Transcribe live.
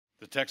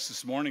text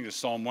this morning is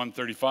Psalm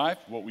 135,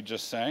 what we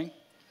just sang.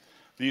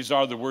 These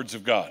are the words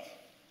of God.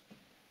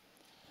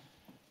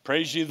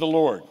 Praise ye the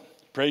Lord.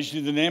 Praise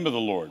ye the name of the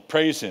Lord.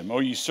 Praise him, O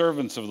ye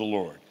servants of the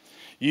Lord.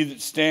 Ye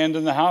that stand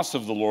in the house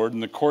of the Lord,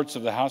 in the courts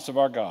of the house of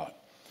our God.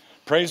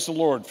 Praise the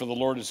Lord, for the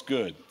Lord is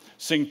good.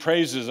 Sing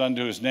praises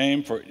unto his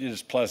name, for it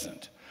is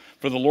pleasant.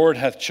 For the Lord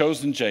hath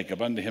chosen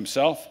Jacob unto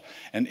himself,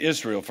 and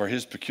Israel for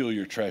his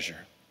peculiar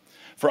treasure.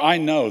 For I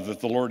know that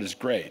the Lord is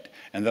great,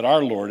 and that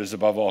our Lord is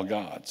above all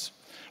gods.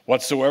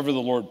 Whatsoever the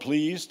Lord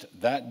pleased,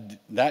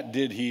 that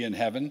did he in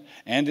heaven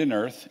and in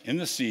earth, in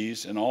the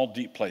seas, and all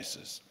deep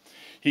places.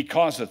 He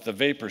causeth the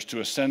vapors to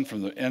ascend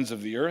from the ends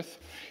of the earth.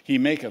 He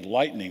maketh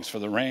lightnings for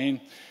the rain.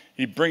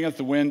 He bringeth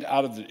the wind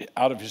out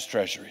of his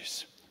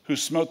treasuries. Who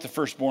smote the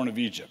firstborn of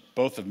Egypt,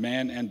 both of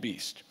man and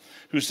beast.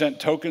 Who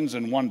sent tokens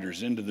and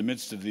wonders into the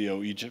midst of thee,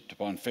 O Egypt,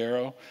 upon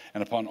Pharaoh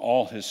and upon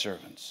all his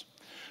servants.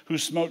 Who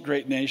smote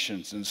great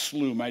nations and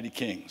slew mighty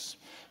kings.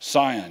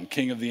 Sihon,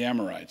 king of the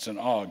Amorites, and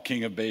Og,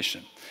 king of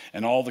Bashan,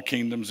 and all the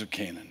kingdoms of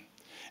Canaan,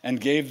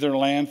 and gave their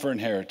land for an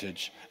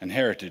heritage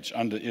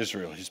unto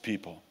Israel his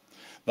people.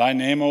 Thy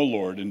name, O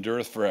Lord,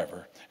 endureth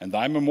forever, and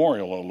thy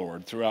memorial, O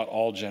Lord, throughout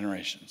all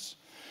generations.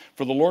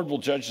 For the Lord will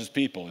judge his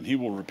people, and he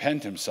will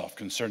repent himself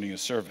concerning his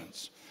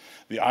servants.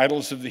 The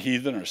idols of the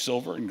heathen are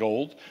silver and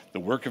gold, the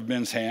work of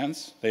men's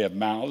hands. They have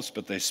mouths,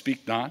 but they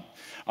speak not.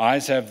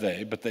 Eyes have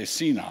they, but they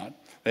see not.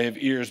 They have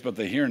ears, but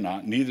they hear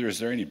not, neither is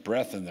there any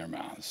breath in their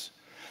mouths.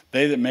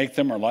 They that make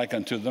them are like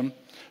unto them,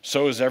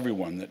 so is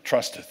everyone that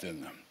trusteth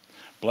in them.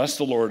 Bless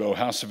the Lord, O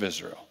house of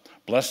Israel.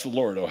 Bless the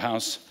Lord, O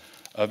house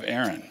of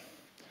Aaron.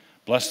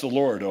 Bless the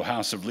Lord, O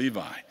house of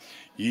Levi.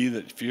 Ye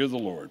that fear the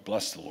Lord,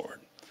 bless the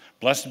Lord.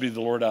 Blessed be the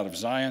Lord out of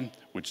Zion,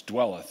 which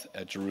dwelleth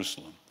at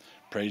Jerusalem.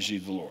 Praise ye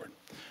the Lord.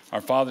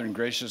 Our Father and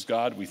gracious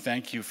God, we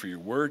thank you for your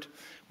word.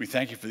 We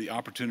thank you for the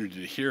opportunity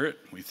to hear it.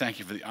 We thank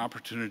you for the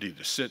opportunity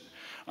to sit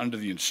under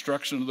the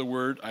instruction of the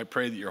word. I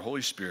pray that your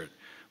Holy Spirit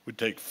would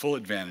take full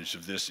advantage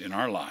of this in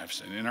our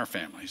lives and in our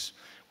families.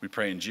 We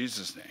pray in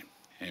Jesus' name.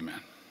 Amen.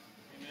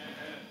 Amen.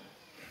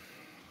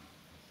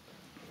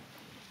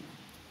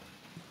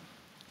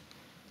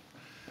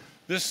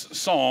 This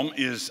psalm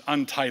is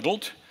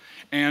untitled,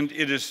 and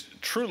it is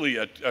truly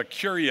a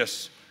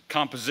curious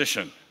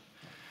composition.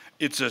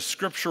 It's a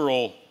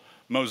scriptural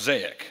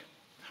mosaic.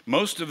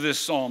 Most of this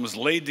psalm is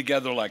laid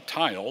together like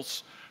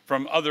tiles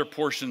from other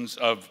portions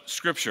of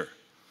Scripture.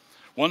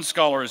 One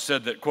scholar has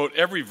said that, quote,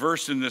 every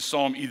verse in this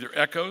psalm either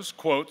echoes,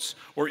 quotes,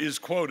 or is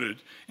quoted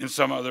in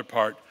some other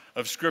part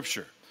of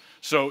Scripture.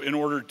 So in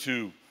order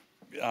to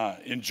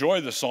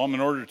enjoy the psalm, in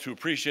order to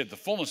appreciate the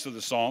fullness of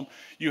the psalm,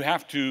 you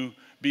have to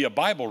be a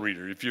Bible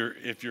reader. If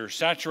you're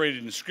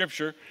saturated in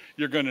Scripture,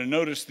 you're going to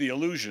notice the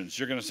allusions.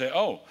 You're going to say,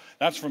 oh,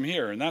 that's from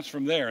here, and that's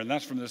from there, and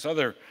that's from this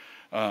other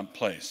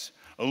place.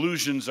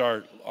 Allusions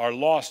are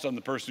lost on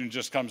the person who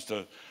just comes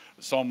to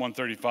Psalm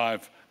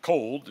 135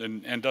 cold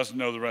and doesn't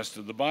know the rest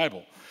of the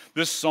Bible.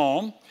 This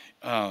psalm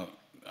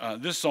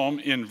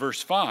in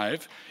verse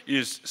 5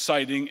 is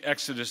citing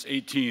Exodus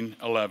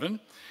 18:11.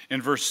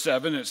 In verse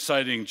 7, it's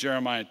citing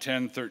Jeremiah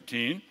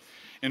 10:13.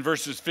 In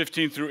verses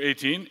 15 through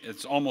 18,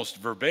 it's almost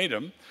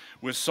verbatim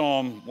with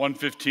Psalm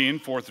 115,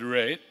 4 through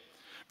 8.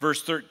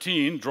 Verse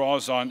 13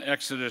 draws on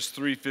Exodus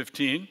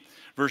 3:15.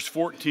 Verse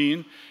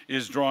 14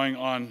 is drawing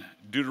on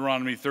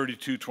Deuteronomy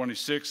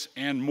 32:26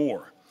 and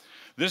more.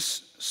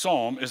 This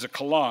psalm is a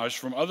collage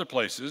from other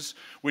places,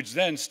 which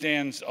then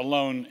stands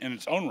alone in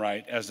its own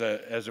right as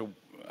a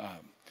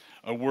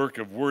work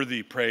of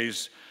worthy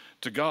praise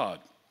to God.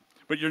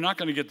 But you're not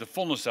going to get the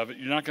fullness of it.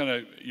 You're not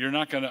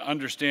going to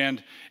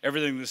understand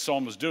everything this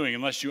psalm is doing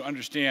unless you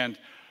understand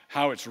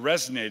how it's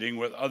resonating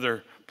with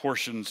other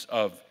portions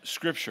of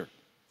Scripture.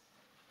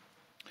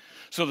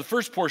 So the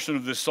first portion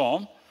of this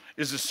psalm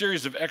is a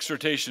series of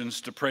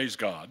exhortations to praise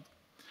God,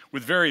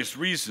 with various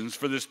reasons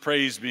for this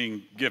praise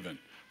being given.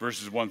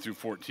 Verses 1 through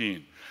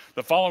 14.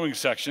 The following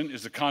section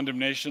is the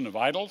condemnation of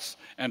idols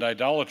and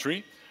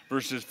idolatry,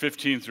 verses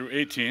 15 through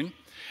 18.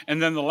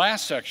 And then the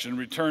last section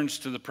returns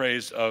to the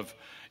praise of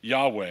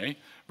Yahweh,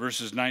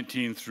 verses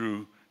 19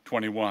 through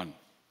 21.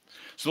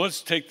 So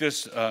let's take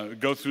this,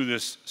 go through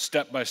this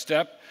step by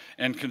step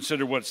and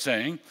consider what's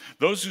saying.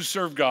 Those who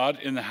serve God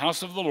in the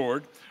house of the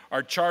Lord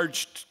are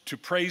charged to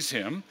praise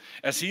him,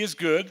 as he is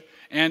good,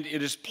 and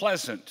it is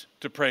pleasant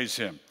to praise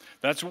him.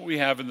 That's what we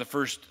have in the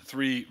first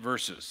three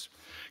verses.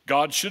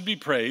 God should be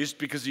praised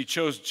because he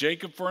chose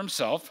Jacob for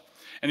himself,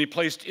 and he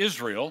placed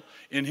Israel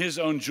in his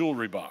own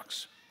jewelry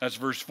box. That's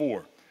verse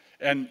 4.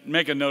 And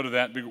make a note of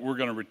that, because we're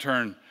going to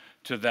return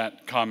to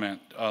that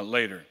comment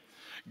later.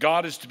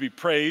 God is to be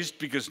praised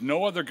because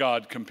no other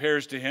God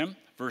compares to him.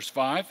 Verse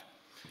 5.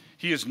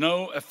 He is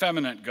no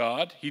effeminate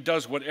God. He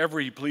does whatever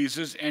he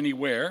pleases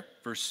anywhere.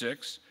 Verse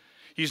 6.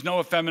 He's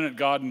no effeminate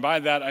God, and by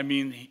that I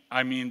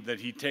mean that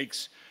he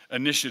takes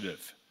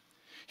initiative.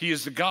 He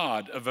is the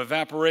God of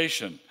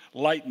evaporation,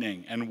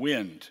 lightning, and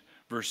wind.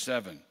 Verse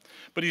 7.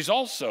 But he's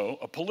also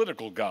a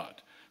political God.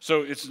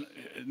 So it's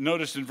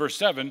noticed in verse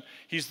 7,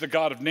 he's the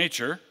God of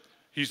nature.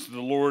 He's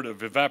the Lord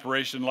of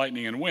evaporation,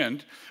 lightning, and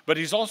wind, but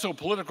he's also a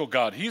political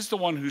God. He's the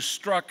one who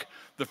struck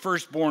the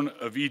firstborn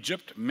of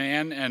Egypt,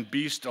 man and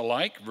beast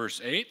alike, verse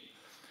 8.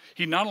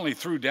 He not only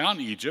threw down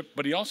Egypt,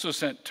 but he also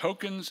sent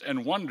tokens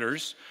and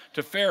wonders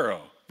to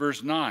Pharaoh,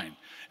 verse 9.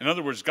 In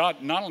other words,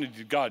 not only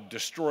did God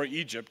destroy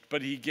Egypt,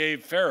 but he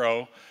gave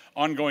Pharaoh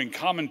ongoing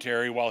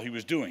commentary while he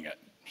was doing it.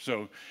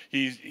 So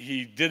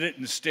he did it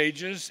in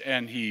stages,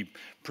 and he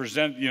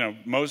presented,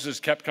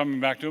 Moses kept coming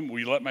back to him, will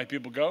you let my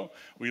people go?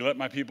 Will you let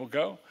my people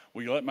go?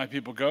 Will you let my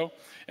people go?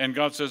 And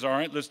God says, all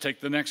right, let's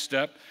take the next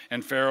step.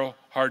 And Pharaoh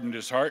hardened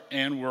his heart.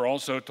 And we're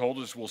also told,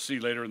 as we'll see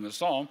later in the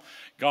Psalm,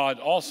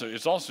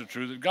 it's also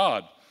true that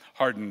God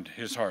hardened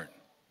his heart.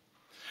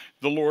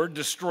 The Lord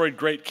destroyed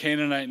great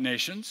Canaanite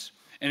nations,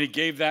 and he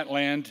gave that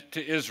land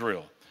to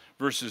Israel,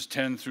 verses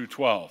 10 through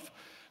 12.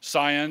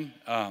 Sihon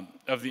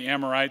of the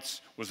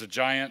Amorites was a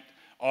giant.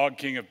 Og,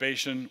 king of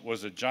Bashan,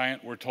 was a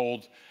giant. We're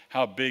told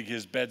how big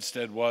his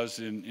bedstead was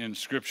in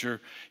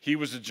Scripture. He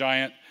was a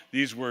giant.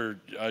 These were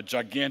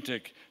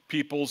gigantic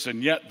peoples,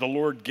 and yet the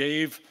Lord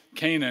gave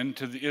Canaan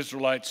to the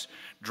Israelites,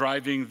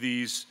 driving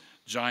these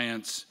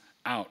giants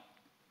out.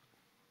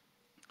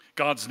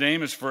 God's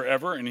name is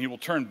forever, and he will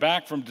turn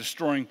back from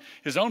destroying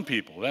his own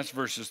people. That's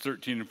verses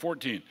 13 and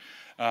 14.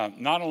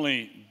 Not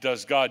only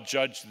does God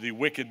judge the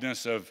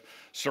wickedness of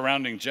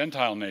surrounding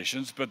Gentile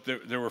nations, but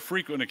there were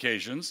frequent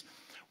occasions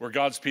where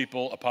God's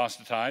people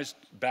apostatized,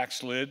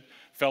 backslid,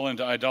 fell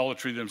into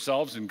idolatry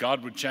themselves, and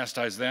God would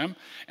chastise them.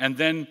 And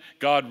then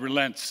God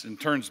relents and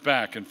turns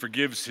back and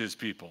forgives his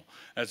people.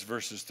 That's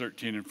verses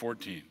 13 and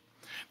 14.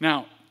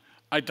 Now,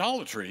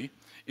 idolatry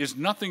is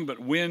nothing but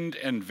wind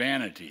and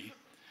vanity,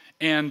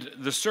 and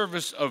it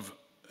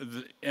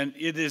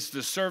is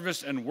the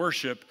service and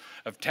worship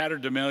of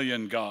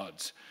tatterdemalion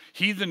gods.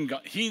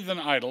 Heathen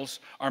idols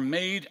are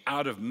made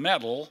out of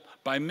metal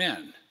by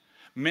men.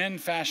 Men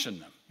fashion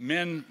them.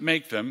 Men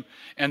make them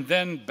and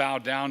then bow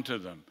down to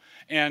them.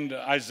 And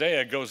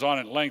Isaiah goes on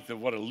at length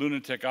of what a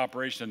lunatic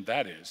operation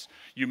that is.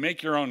 You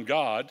make your own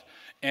god,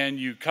 and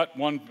you cut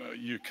one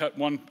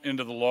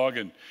end of the log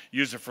and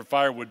use it for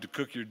firewood to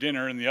cook your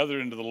dinner, and the other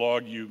end of the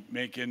log you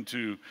make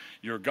into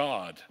your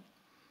god.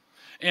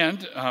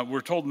 And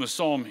we're told in the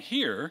psalm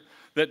here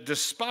that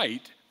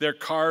despite their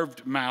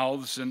carved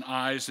mouths and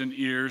eyes and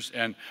ears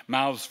and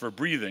mouths for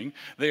breathing,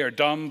 they are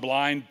dumb,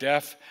 blind,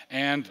 deaf,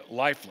 and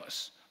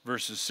lifeless,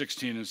 verses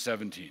 16 and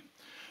 17.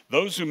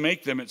 Those who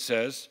make them, it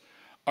says,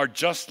 are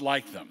just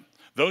like them.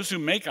 Those who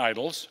make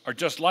idols are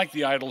just like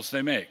the idols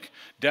they make,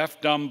 deaf,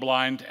 dumb,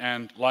 blind,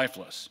 and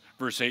lifeless,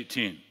 verse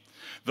 18.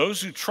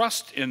 Those who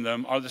trust in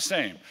them are the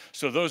same.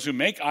 So those who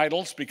make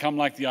idols become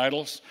like the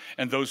idols,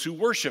 and those who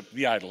worship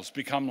the idols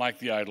become like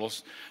the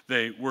idols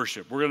they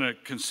worship. We're going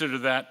to consider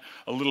that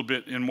a little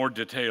bit in more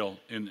detail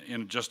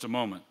in just a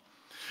moment.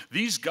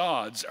 These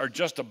gods are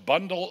just a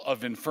bundle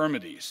of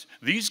infirmities.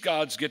 These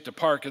gods get to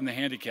park in the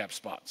handicap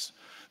spots.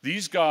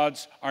 These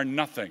gods are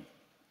nothing.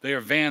 They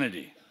are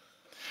vanity.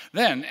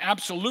 Then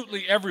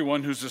absolutely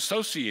everyone who's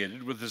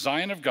associated with the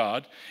Zion of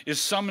God is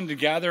summoned to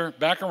gather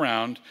back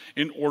around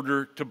in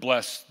order to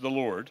bless the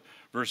Lord,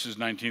 verses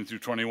 19 through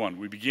 21.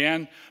 We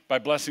began by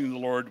blessing the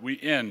Lord.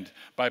 We end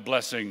by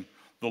blessing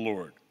the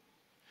Lord.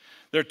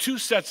 There are two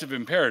sets of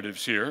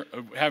imperatives here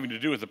having to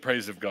do with the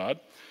praise of God,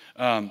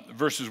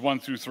 verses 1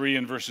 through 3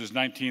 and verses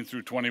 19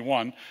 through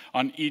 21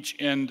 on each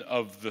end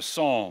of the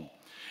psalm.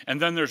 And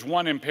then there's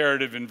one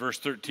imperative in verse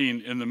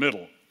 13 in the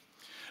middle.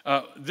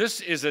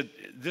 This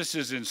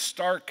is in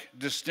stark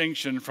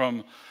distinction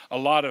from a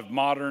lot of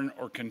modern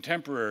or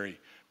contemporary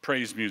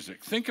praise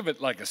music. Think of it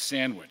like a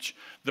sandwich.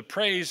 The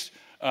praise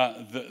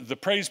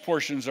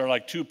portions are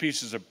like two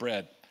pieces of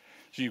bread.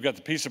 So you've got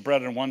the piece of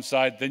bread on one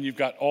side, then you've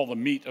got all the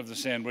meat of the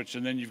sandwich,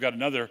 and then you've got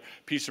another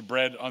piece of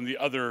bread on the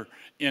other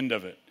end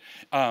of it.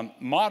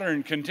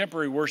 Modern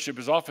contemporary worship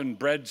is often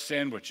bread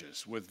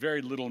sandwiches with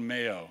very little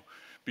mayo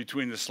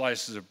between the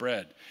slices of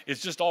bread.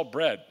 It's just all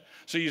bread.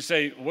 So you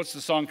say, what's the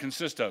song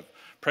consist of?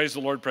 Praise the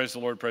Lord, praise the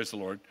Lord, praise the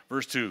Lord.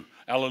 Verse 2,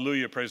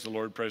 hallelujah, praise the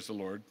Lord,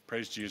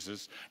 praise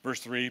Jesus.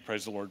 Verse 3,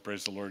 praise the Lord,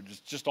 praise the Lord. It's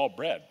just all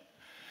bread.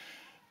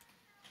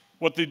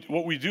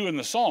 What we do in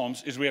the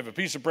Psalms is we have a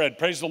piece of bread,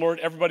 praise the Lord,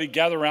 everybody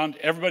gather around,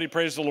 everybody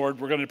praise the Lord.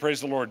 We're going to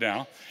praise the Lord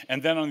now.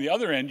 And then on the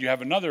other end, you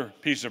have another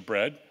piece of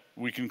bread.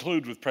 We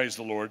conclude with praise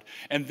the Lord.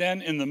 And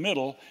then in the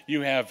middle,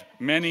 you have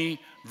many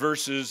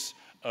verses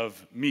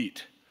of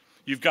meat.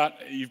 You've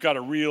got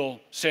a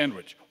real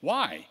sandwich.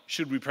 Why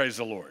should we praise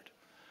the Lord?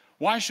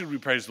 Why should we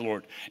praise the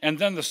Lord? And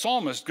then the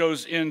psalmist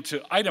goes in to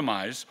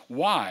itemize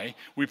why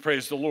we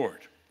praise the Lord.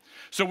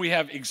 So we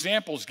have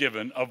examples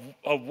given of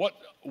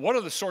what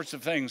are the sorts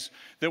of things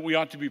that we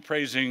ought to be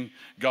praising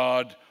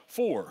God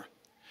for.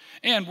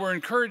 And we're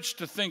encouraged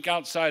to think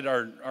outside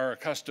our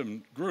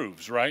accustomed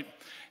grooves, right?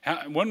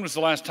 When was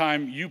the last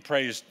time you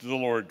praised the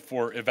Lord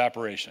for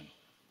evaporation?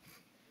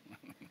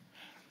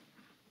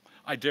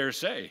 I dare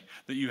say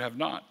that you have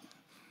not.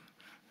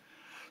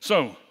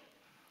 So,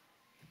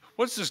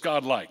 what's this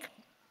God like?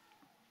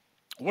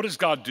 What does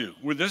God do?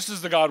 Well, this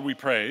is the God we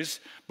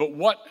praise, but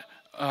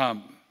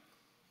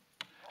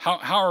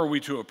How are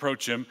we to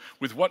approach him?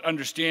 With what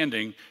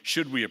understanding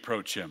should we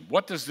approach him?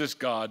 What does this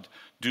God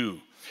do?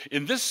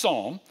 In this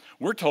psalm,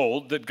 we're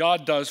told that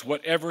God does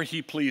whatever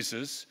he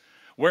pleases,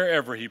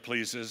 wherever he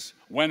pleases,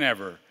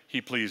 whenever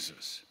he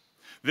pleases.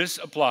 This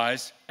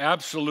applies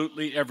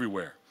absolutely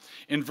everywhere.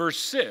 In verse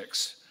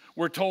 6,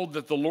 we're told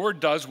that the Lord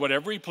does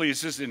whatever he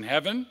pleases in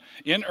heaven,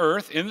 in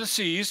earth, in the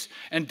seas,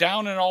 and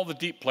down in all the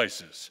deep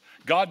places.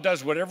 God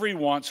does whatever he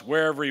wants,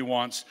 wherever he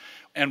wants,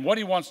 and what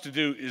he wants to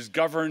do is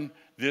govern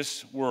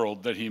this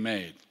world that he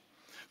made.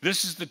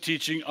 This is the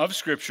teaching of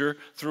Scripture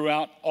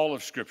throughout all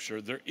of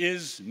Scripture. There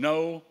is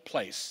no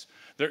place,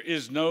 there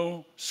is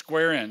no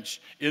square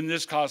inch in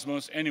this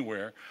cosmos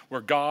anywhere where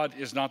God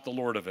is not the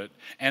Lord of it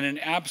and in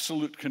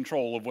absolute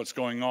control of what's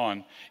going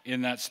on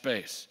in that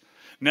space.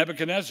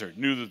 Nebuchadnezzar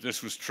knew that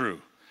this was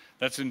true.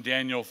 That's in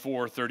Daniel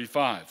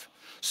 4:35.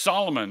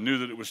 Solomon knew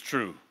that it was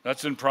true.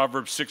 That's in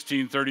Proverbs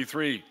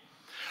 16:33.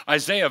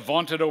 Isaiah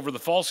vaunted over the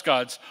false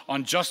gods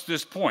on just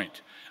this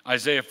point.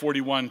 Isaiah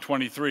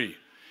 41:23.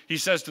 He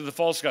says to the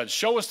false gods,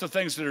 show us the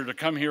things that are to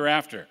come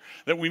hereafter,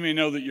 that we may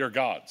know that you're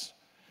gods.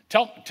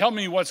 Tell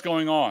me what's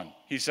going on,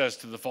 he says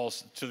to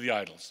the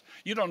idols.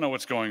 You don't know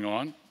what's going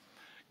on.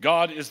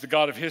 God is the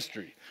God of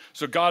history.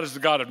 So God is the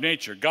God of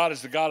nature. God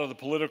is the God of the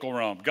political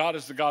realm. God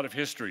is the God of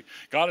history.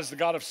 God is the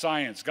God of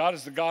science. God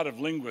is the God of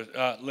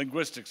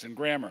linguistics and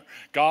grammar.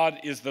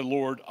 God is the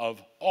Lord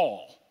of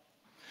all.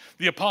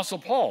 The Apostle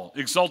Paul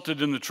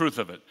exulted in the truth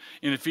of it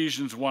in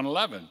Ephesians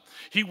 1:11.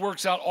 He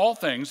works out all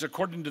things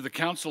according to the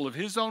counsel of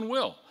his own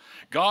will.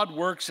 God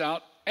works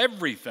out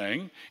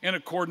everything in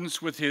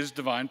accordance with his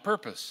divine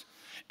purpose.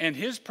 And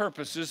his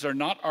purposes are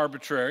not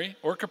arbitrary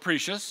or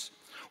capricious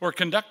or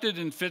conducted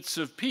in fits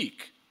of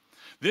pique.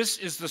 This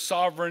is the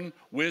sovereign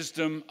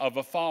wisdom of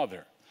a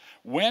father.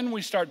 When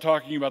we start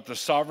talking about the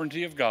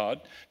sovereignty of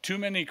God, too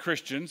many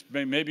Christians,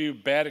 maybe a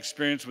bad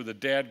experience with a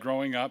dad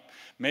growing up,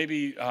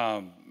 maybe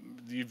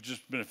you've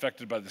just been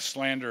affected by the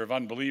slander of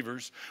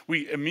unbelievers,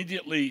 we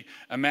immediately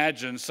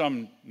imagine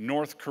some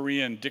North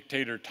Korean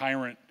dictator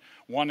tyrant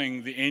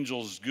wanting the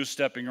angels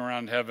goose-stepping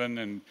around heaven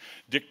and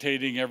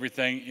dictating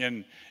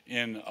everything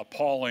in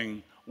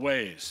appalling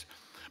ways.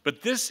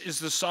 But this is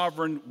the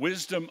sovereign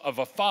wisdom of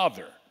a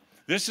father.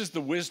 This is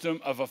the wisdom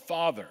of a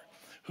father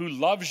who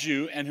loves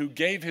you and who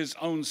gave his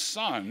own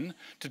son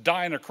to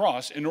die on a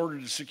cross in order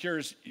to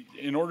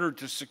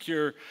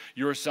secure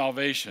your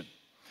salvation.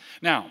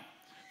 Now,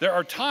 there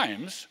are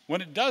times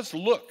when it does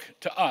look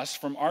to us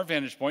from our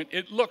vantage point,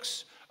 it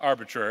looks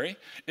arbitrary,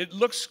 it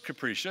looks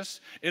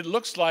capricious, it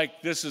looks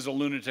like this is a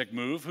lunatic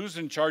move. Who's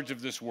in charge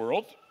of this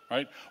world,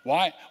 right?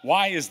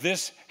 Why is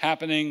this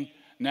happening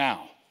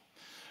now?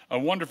 A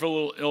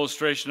wonderful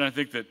illustration, I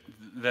think,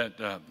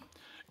 that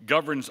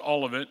governs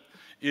all of it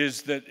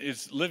is that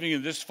it's living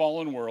in this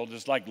fallen world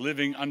is like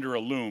living under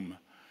a loom.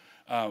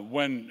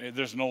 When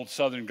there's an old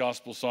Southern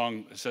gospel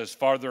song that says,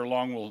 farther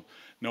along we'll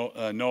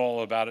know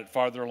all about it,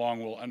 farther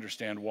along we'll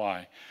understand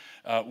why.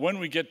 When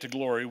we get to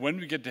glory, when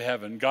we get to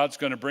heaven, God's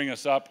going to bring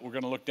us up. We're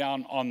going to look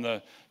down on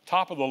the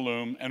top of the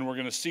loom, and we're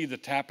going to see the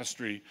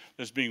tapestry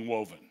that's being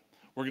woven.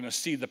 We're going to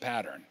see the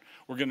pattern.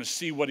 We're going to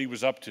see what he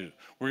was up to.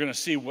 We're going to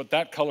see what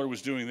that color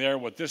was doing there,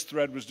 what this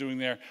thread was doing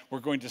there. We're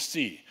going to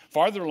see.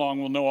 Farther along,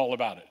 we'll know all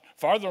about it.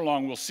 Farther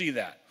along, we'll see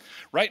that.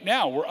 Right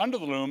now, we're under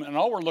the loom, and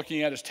all we're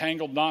looking at is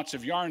tangled knots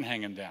of yarn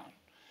hanging down,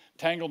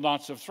 tangled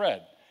knots of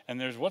thread. And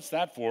there's, what's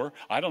that for?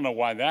 I don't know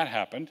why that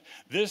happened.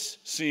 This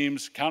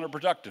seems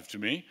counterproductive to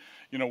me.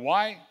 You know,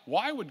 why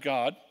would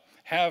God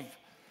have,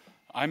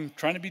 I'm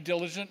trying to be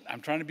diligent,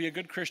 I'm trying to be a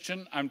good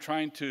Christian, I'm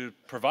trying to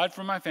provide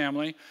for my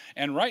family,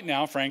 and right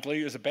now,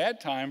 frankly, is a bad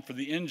time for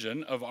the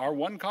engine of our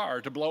one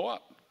car to blow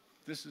up.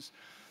 This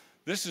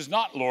is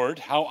not, Lord,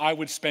 how I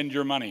would spend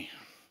your money.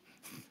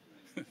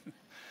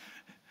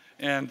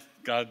 And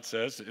God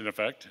says, in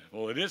effect,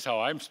 well, it is how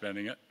I'm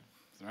spending it,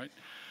 right?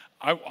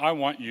 I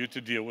want you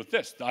to deal with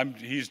this.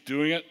 He's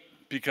doing it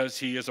because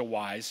he is a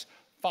wise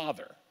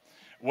father.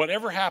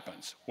 Whatever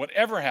happens,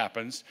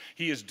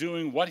 he is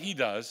doing what he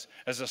does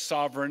as a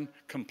sovereign,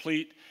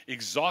 complete,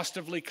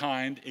 exhaustively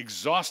kind,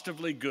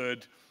 exhaustively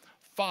good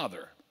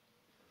father.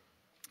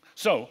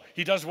 So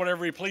he does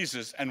whatever he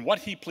pleases, and what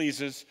he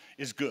pleases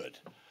is good.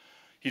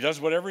 He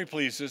does whatever he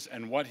pleases,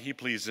 and what he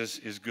pleases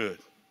is good.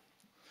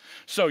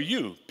 So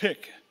you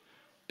pick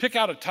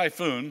out a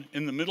typhoon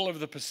in the middle of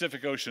the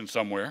Pacific Ocean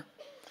somewhere,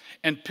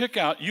 and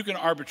you can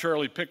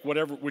arbitrarily pick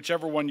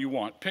whichever one you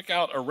want. Pick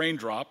out a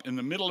raindrop in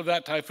the middle of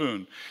that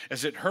typhoon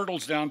as it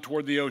hurtles down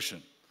toward the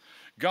ocean.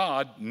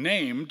 God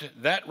named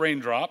that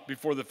raindrop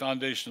before the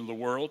foundation of the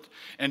world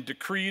and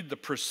decreed the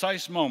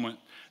precise moment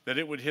that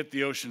it would hit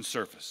the ocean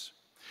surface.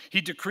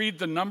 He decreed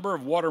the number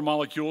of water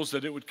molecules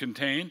that it would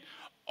contain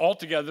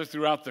altogether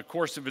throughout the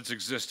course of its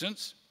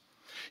existence.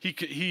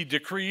 He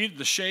decreed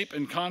the shape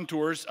and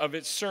contours of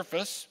its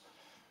surface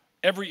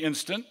every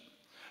instant.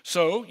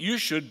 So you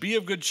should be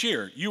of good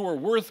cheer. You are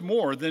worth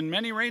more than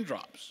many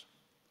raindrops.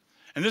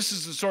 And this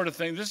is the sort of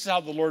thing, this is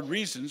how the Lord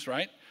reasons,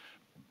 right?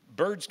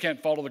 Birds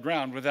can't fall to the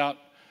ground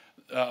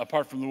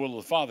apart from the will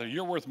of the Father.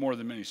 You're worth more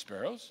than many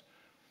sparrows.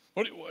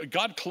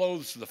 God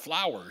clothes the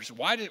flowers.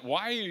 Why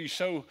are you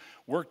so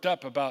worked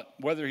up about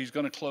whether he's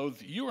going to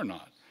clothe you or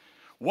not?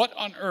 What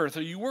on earth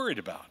are you worried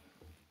about?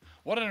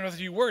 What on earth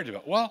are you worried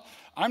about? Well,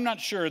 I'm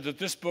not sure that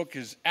this book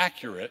is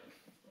accurate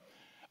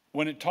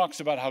when it talks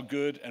about how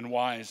good and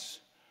wise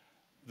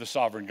the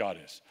sovereign God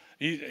is.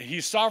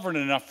 He's sovereign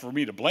enough for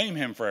me to blame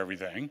him for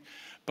everything,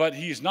 but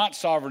he's not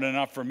sovereign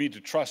enough for me to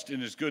trust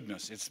in his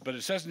goodness. But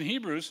it says in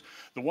Hebrews,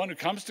 the one who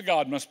comes to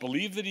God must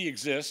believe that he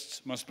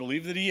exists, must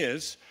believe that he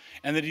is,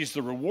 and that he's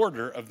the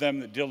rewarder of them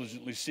that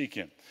diligently seek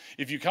him.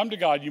 If you come to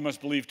God, you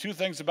must believe two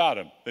things about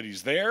him, that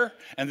he's there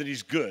and that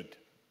he's good.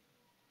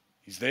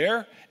 He's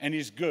there and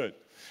he's good.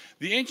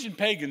 The ancient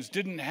pagans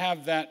didn't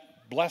have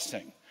that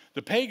blessing.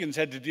 The pagans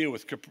had to deal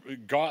with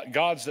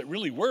gods that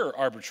really were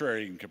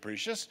arbitrary and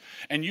capricious,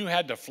 and you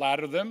had to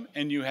flatter them,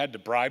 and you had to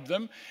bribe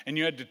them, and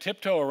you had to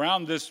tiptoe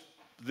around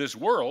this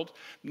world,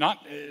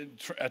 not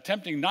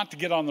attempting not to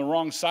get on the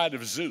wrong side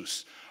of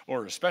Zeus,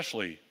 or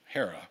especially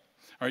Hera.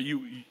 Or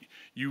you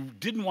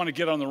didn't want to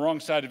get on the wrong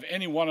side of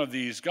any one of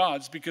these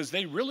gods because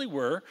they really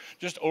were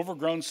just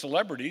overgrown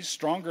celebrities,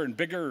 stronger and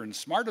bigger and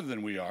smarter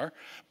than we are,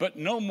 but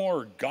no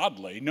more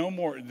godly,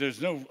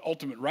 there's no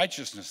ultimate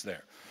righteousness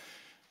there.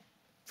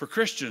 For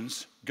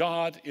Christians,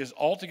 God is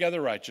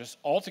altogether righteous,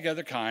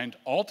 altogether kind,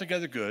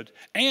 altogether good,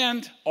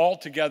 and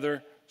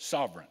altogether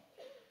sovereign.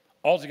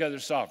 Altogether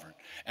sovereign.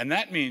 And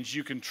that means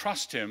you can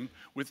trust him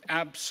with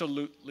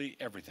absolutely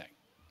everything.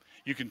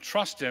 You can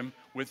trust him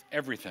with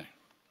everything.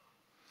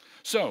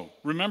 So,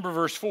 remember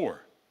verse 4.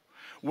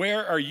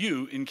 Where are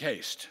you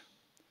encased?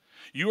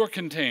 You are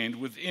contained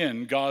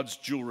within God's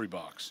jewelry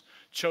box,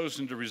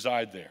 chosen to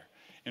reside there.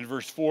 In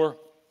verse 4,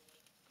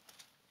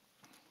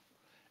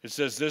 it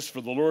says this,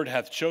 for the Lord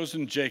hath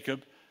chosen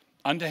Jacob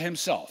unto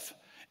himself,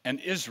 and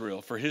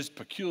Israel for his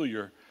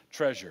peculiar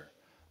treasure.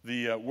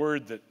 The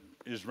word that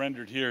is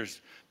rendered here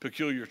is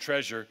peculiar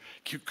treasure,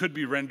 could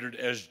be rendered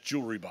as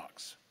jewelry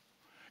box.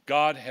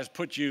 God has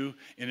put you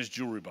in his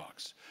jewelry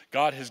box.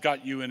 God has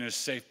got you in his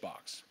safe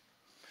box.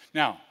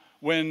 Now,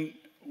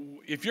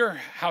 if your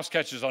house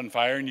catches on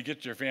fire and you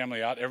get your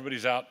family out,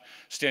 everybody's out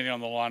standing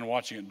on the lawn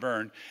watching it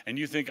burn, and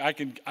you think, I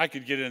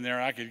could get in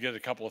there, I could get a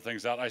couple of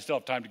things out, I still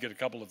have time to get a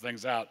couple of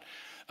things out.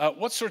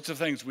 What sorts of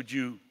things would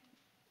you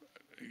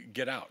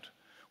get out?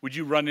 Would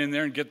you run in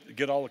there and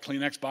get all the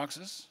Kleenex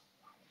boxes?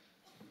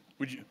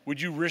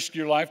 Would you risk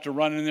your life to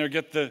run in there and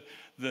get the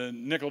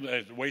nickel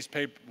waste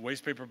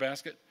paper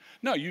basket?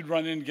 No, you'd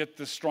run in and get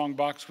the strong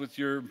box with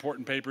your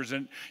important papers,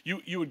 and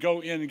you would go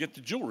in and get the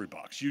jewelry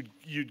box.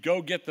 You'd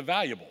go get the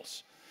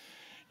valuables.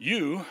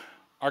 You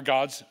are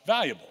God's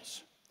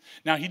valuables.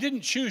 Now, he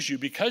didn't choose you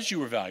because you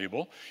were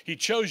valuable. He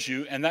chose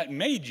you, and that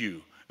made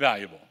you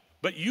valuable.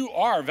 But you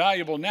are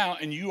valuable now,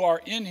 and you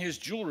are in his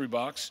jewelry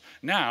box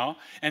now,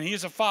 and he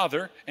is a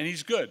father, and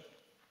he's good.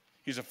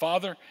 He's a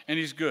father, and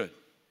he's good.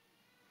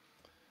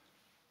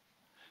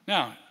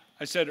 Now,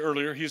 I said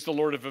earlier, he's the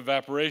Lord of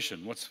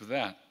evaporation. What's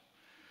that?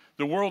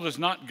 The world is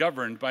not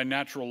governed by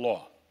natural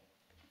law.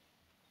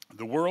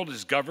 The world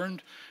is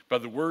governed by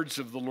the words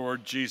of the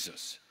Lord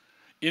Jesus.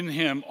 In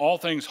him, all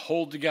things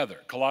hold together,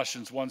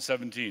 Colossians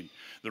 1:17.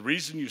 The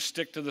reason you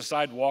stick to the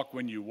sidewalk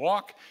when you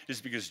walk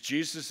is because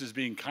Jesus is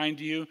being kind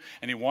to you,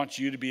 and he wants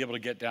you to be able to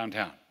get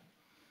downtown.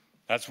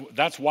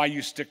 That's why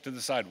you stick to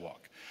the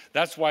sidewalk.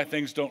 That's why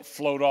things don't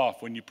float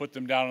off when you put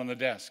them down on the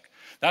desk.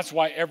 That's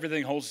why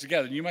everything holds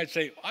together. And you might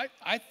say,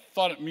 I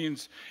thought it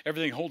means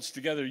everything holds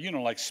together,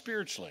 like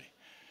spiritually,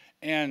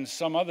 and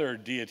some other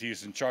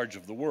deities in charge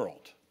of the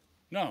world.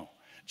 No,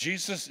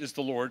 Jesus is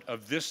the Lord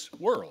of this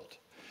world.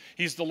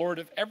 He's the Lord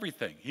of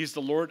everything. He's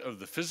the Lord of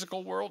the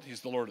physical world.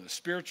 He's the Lord of the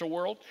spiritual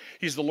world.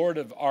 He's the Lord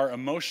of our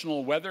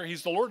emotional weather.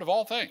 He's the Lord of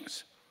all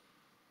things.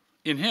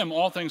 In him,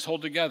 all things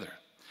hold together.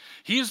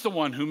 He is the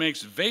one who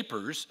makes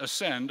vapors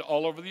ascend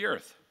all over the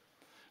earth.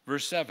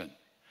 Verse 7.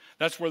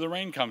 That's where the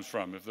rain comes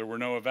from. If there were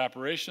no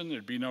evaporation,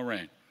 there'd be no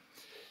rain.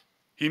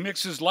 He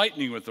mixes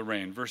lightning with the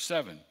rain. Verse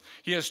 7.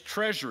 He has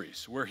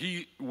treasuries where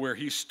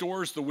he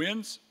stores the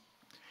winds,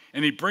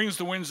 and he brings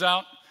the winds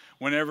out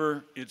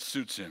whenever it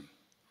suits him.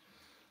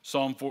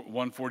 Psalm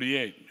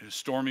 148,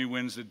 stormy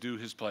winds that do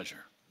his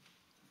pleasure.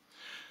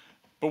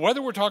 But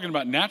whether we're talking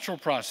about natural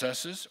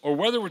processes or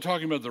whether we're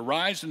talking about the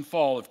rise and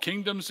fall of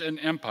kingdoms and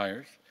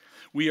empires,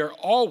 we are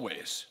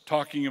always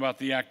talking about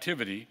the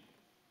activity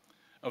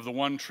of the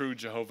one true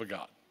Jehovah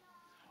God.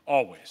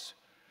 Always.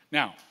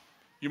 Now,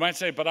 you might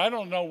say, but I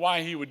don't know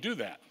why he would do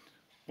that.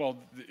 Well,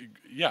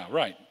 yeah,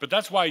 right. But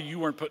that's why you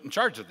weren't put in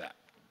charge of that.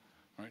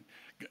 Right?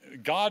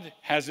 God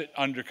has it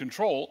under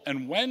control,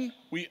 and when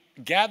we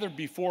gather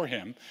before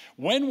him,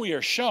 when we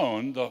are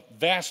shown the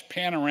vast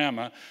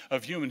panorama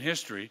of human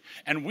history,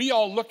 and we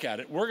all look at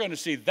it, we're going to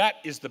see that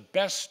is the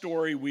best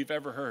story we've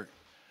ever heard.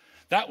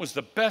 That was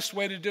the best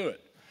way to do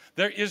it.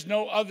 There is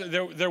no other,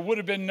 there would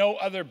have been no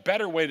other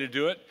better way to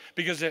do it,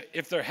 because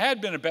if there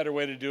had been a better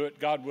way to do it,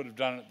 God would have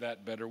done it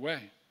that better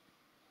way.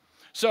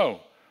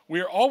 So,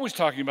 we are always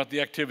talking about the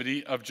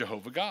activity of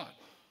Jehovah God.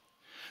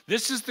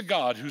 This is the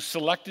God who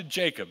selected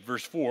Jacob,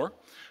 verse 4,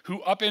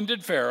 who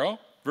upended Pharaoh,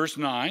 verse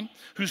 9,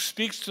 who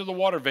speaks to the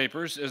water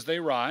vapors as they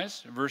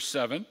rise, verse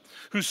 7,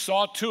 who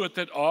saw to it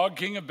that Og,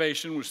 king of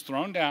Bashan, was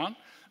thrown down,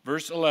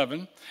 verse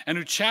 11, and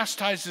who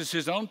chastises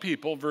his own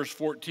people, verse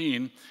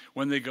 14,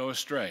 when they go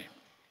astray.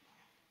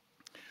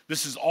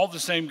 This is all the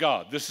same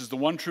God. This is the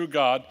one true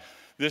God.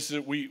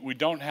 We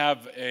don't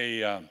have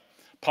a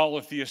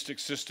polytheistic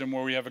system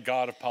where we have a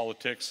God of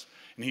politics,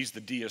 and he's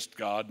the deist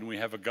God, and we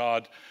have a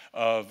God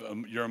of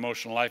your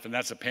emotional life, and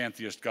that's a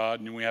pantheist God,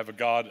 and we have a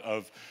God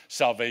of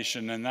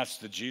salvation, and that's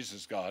the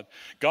Jesus God.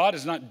 God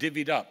is not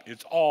divvied up.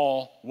 It's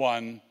all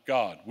one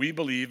God. We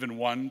believe in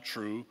one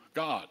true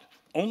God,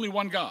 only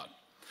one God.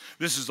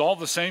 This is all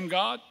the same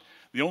God,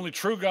 the only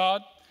true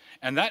God,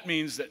 and that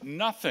means that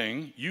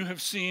nothing you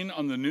have seen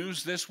on the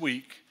news this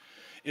week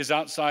is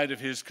outside of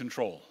his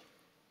control.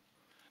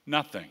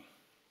 Nothing.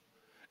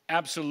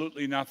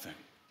 Absolutely nothing.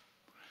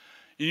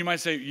 You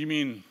might say, you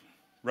mean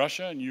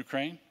Russia and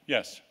Ukraine?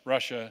 Yes,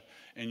 Russia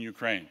and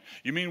Ukraine.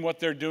 You mean what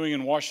they're doing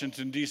in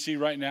Washington, D.C.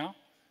 right now?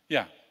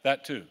 Yeah,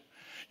 that too.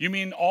 You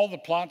mean all the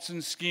plots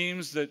and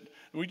schemes that,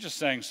 we just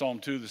sang Psalm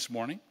 2 this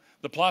morning,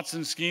 the plots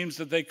and schemes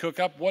that they cook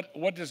up?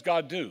 What does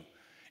God do?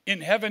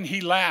 In heaven,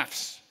 he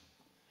laughs.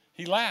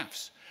 He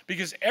laughs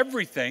because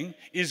everything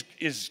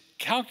is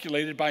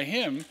calculated by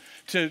him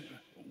to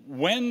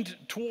wend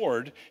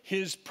toward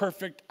his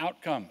perfect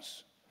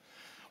outcomes.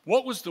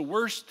 What was the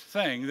worst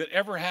thing that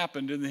ever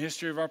happened in the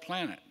history of our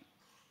planet?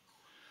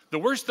 The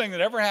worst thing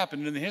that ever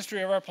happened in the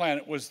history of our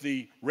planet was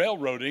the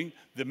railroading,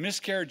 the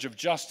miscarriage of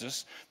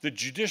justice, the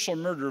judicial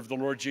murder of the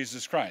Lord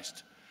Jesus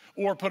Christ.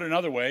 Or put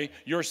another way,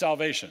 your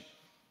salvation.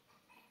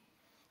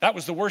 That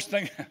was the worst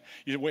thing.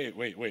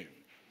 Wait.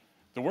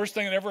 The worst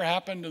thing that ever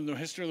happened in the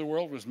history of the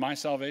world was my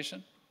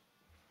salvation?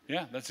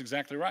 Yeah, that's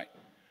exactly right.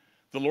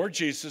 The Lord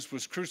Jesus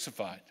was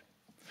crucified.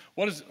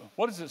 What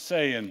does it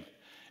say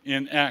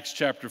in Acts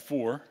chapter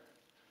 4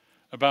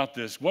 about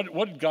this? What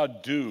did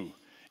God do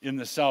in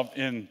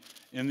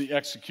the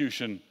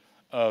execution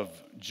of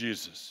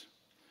Jesus?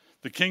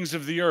 The kings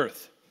of the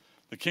earth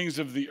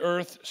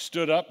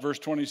stood up, verse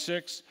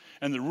 26,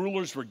 and the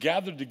rulers were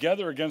gathered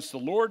together against the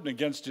Lord and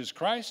against his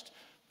Christ.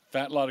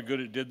 Fat lot of good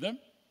it did them.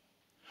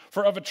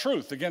 For of a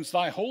truth, against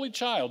thy holy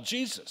child,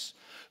 Jesus,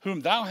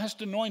 whom thou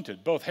hast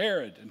anointed, both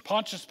Herod and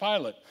Pontius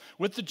Pilate,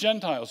 with the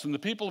Gentiles and the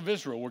people of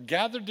Israel, were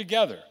gathered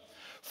together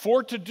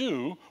for to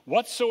do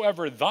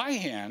whatsoever thy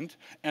hand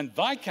and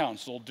thy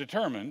counsel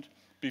determined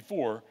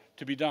before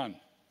to be done.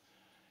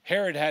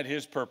 Herod had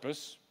his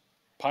purpose.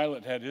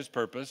 Pilate had his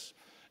purpose.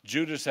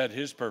 Judas had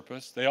his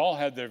purpose. They all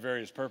had their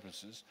various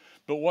purposes.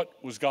 But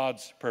what was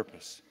God's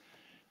purpose?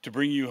 To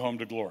bring you home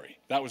to glory.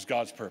 That was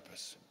God's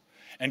purpose.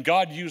 And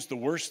God used the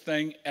worst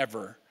thing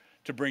ever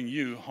to bring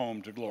you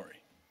home to glory.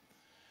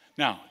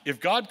 Now, if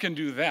God can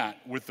do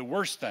that with the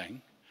worst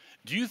thing,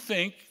 do you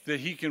think that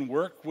he can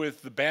work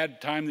with the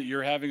bad time that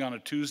you're having on a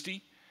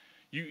Tuesday?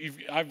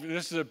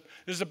 This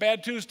is a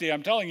bad Tuesday.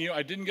 I'm telling you,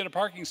 I didn't get a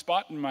parking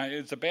spot, and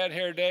it's a bad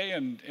hair day,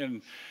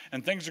 and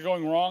things are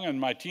going wrong, and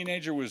my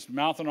teenager was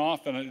mouthing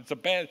off, and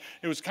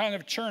it was kind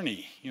of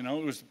churny,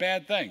 it was a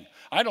bad thing.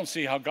 I don't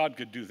see how God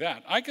could do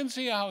that. I can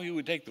see how he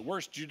would take the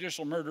worst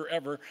judicial murder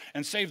ever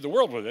and save the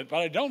world with it, but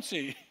I don't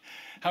see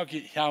how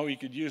he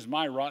could use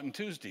my rotten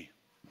Tuesday.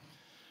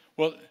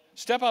 Well,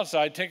 step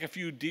outside, take a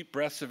few deep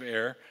breaths of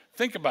air,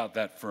 think about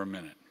that for a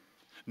minute.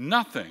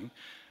 Nothing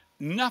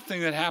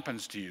that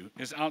happens to you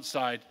is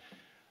outside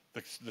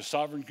the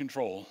sovereign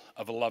control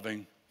of a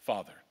loving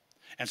Father.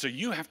 And so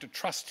you have to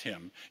trust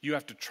him. You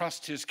have to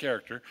trust his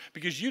character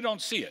because you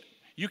don't see it.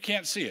 You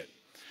can't see it.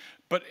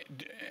 But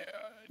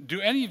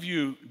do any of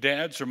you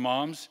dads or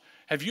moms,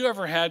 have you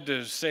ever had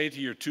to say to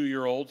your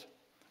 2-year-old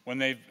when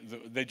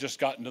they just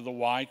got into the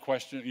why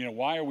question,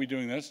 why are we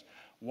doing this?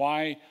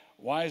 Why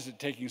is it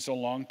taking so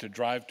long to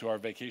drive to our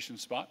vacation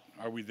spot?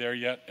 Are we there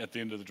yet at the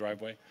end of the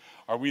driveway?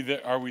 Are we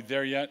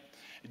there yet?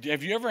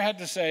 Have you ever had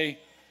to say,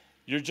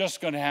 you're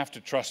just going to have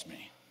to trust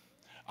me?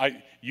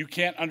 You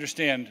can't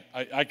understand.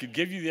 I could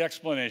give you the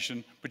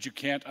explanation, but you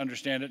can't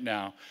understand it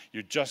now.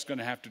 You're just going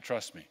to have to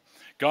trust me.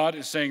 God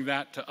is saying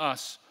that to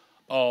us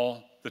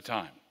all the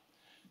time.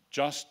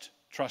 Just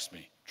trust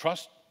me.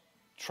 Trust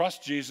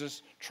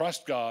Jesus.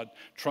 Trust God.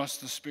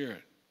 Trust the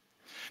Spirit.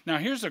 Now,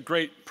 here's a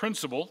great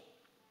principle,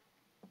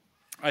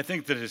 I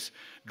think, that is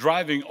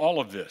driving all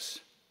of this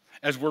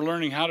as we're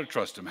learning how to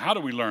trust him. How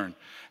do we learn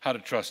how to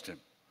trust him?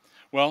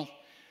 Well,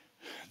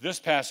 this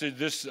passage,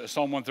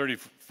 Psalm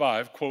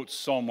 135, quotes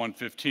Psalm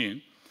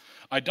 115.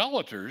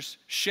 Idolaters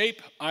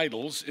shape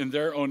idols in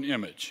their own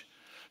image.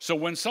 So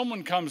when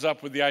someone comes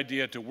up with the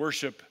idea to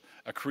worship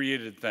a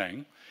created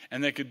thing,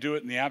 and they could do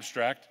it in the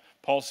abstract,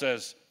 Paul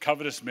says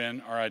covetous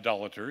men are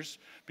idolaters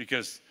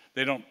because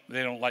they don't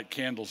light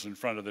candles in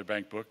front of their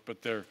bank book,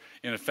 but they're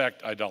in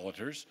effect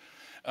idolaters.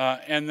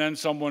 And then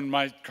someone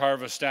might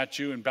carve a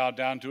statue and bow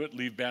down to it,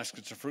 leave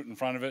baskets of fruit in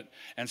front of it,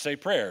 and say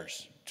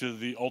prayers to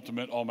the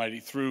ultimate Almighty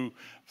through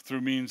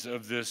means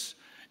of this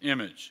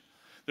image.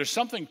 There's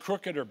something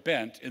crooked or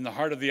bent in the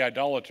heart of the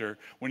idolater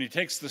when he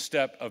takes the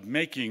step of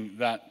making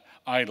that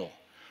idol.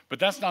 But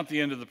that's not the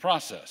end of the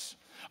process.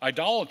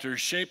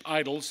 Idolaters shape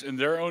idols in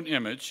their own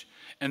image,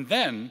 and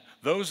then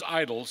those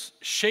idols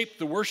shape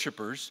the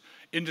worshipers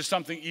into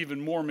something even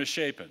more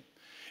misshapen.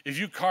 If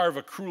you carve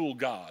a cruel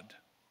god,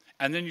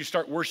 and then you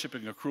start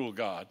worshiping a cruel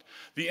god,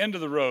 the end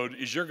of the road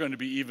is you're going to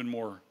be even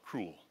more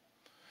cruel.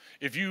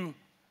 If you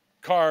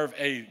carve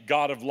a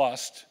god of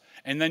lust,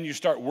 and then you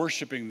start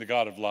worshiping the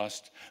god of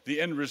lust, the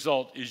end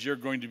result is you're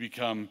going to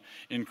become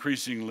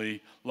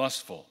increasingly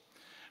lustful.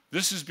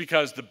 This is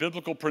because the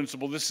biblical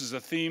principle, this is a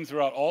theme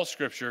throughout all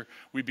Scripture,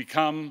 we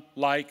become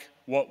like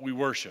what we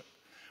worship.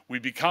 We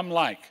become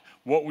like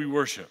what we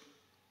worship.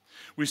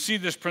 We see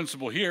this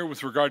principle here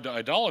with regard to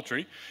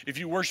idolatry. If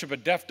you worship a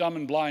deaf, dumb,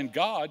 and blind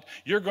God,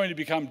 you're going to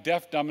become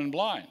deaf, dumb, and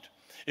blind.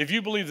 If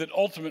you believe that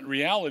ultimate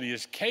reality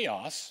is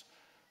chaos,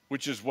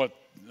 which is what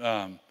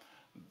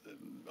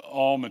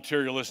all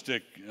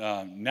materialistic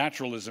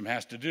naturalism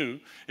has to do,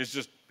 is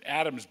just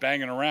atoms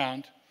banging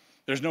around.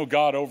 There's no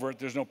God over it.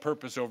 There's no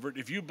purpose over it.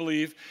 If you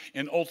believe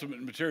in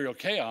ultimate material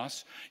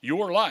chaos,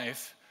 your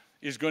life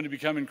is going to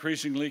become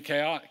increasingly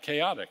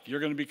chaotic. You're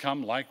going to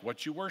become like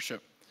what you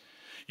worship.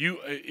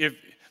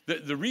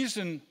 The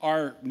reason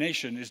our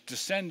nation is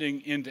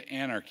descending into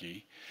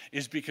anarchy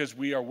is because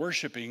we are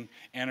worshiping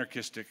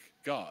anarchistic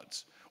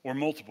gods or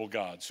multiple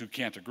gods who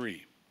can't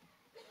agree.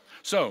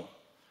 So,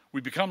 we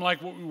become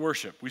like what we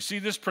worship. We see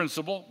this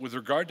principle with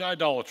regard to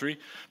idolatry,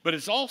 but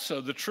it's also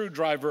the true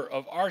driver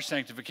of our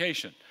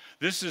sanctification.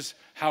 This is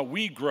how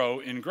we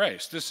grow in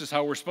grace. This is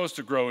how we're supposed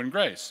to grow in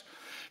grace.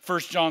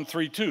 1 John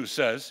 3:2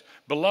 says,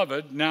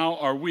 "Beloved, now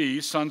are we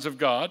sons of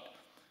God.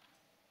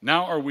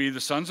 Now are we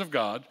the sons of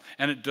God,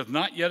 and it doth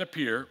not yet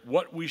appear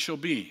what we shall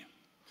be.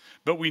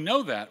 But we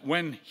know that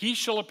when he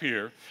shall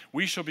appear,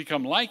 we shall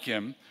become like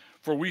him,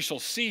 for we shall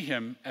see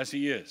him as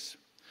he is."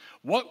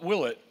 What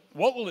will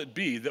it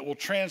be that will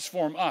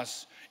transform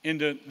us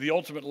into the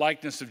ultimate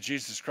likeness of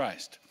Jesus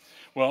Christ?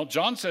 Well,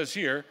 John says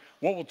here,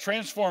 what will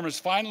transform us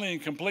finally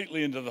and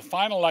completely into the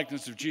final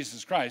likeness of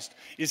Jesus Christ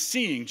is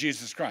seeing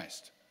Jesus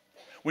Christ.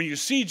 When you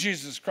see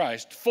Jesus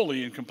Christ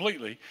fully and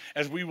completely,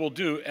 as we will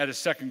do at his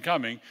second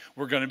coming,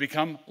 we're going to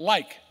become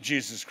like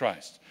Jesus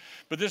Christ.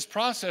 But this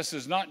process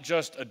is not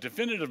just a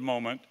definitive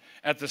moment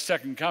at the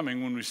second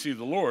coming when we see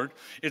the Lord.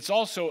 It's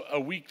also a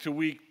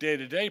week-to-week,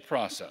 day-to-day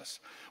process.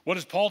 What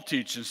does Paul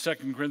teach in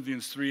 2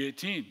 Corinthians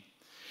 3:18?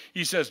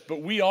 He says,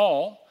 "But we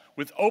all,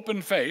 with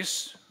open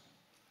face,"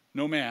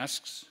 no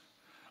masks,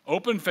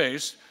 "open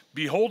face,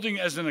 beholding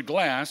as in a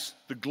glass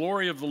the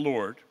glory of the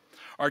Lord,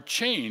 are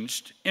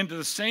changed into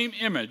the same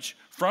image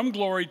from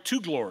glory to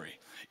glory,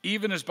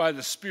 even as by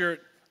the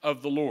Spirit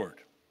of the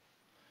Lord."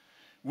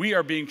 We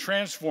are being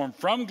transformed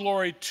from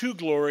glory to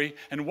glory.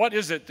 And what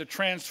is it that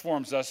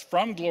transforms us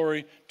from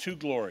glory to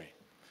glory?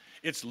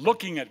 It's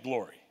looking at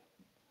glory,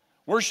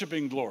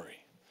 worshiping glory,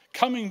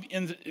 coming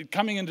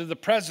into the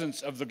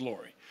presence of the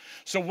glory.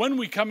 So when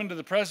we come into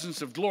the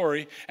presence of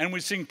glory and we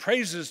sing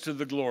praises to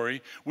the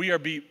glory,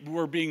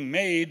 we're being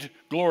made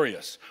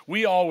glorious.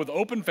 We all, with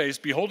open face,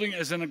 beholding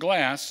as in a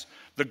glass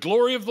the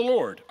glory of the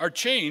Lord, are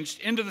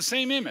changed into the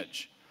same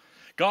image.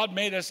 God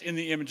made us in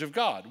the image of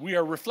God. We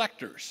are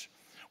reflectors.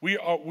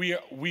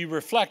 We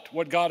reflect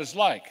what God is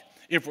like.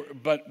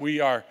 But we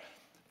are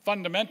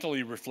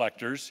fundamentally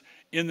reflectors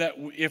in that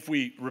if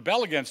we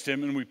rebel against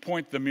him and we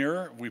point the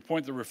mirror, we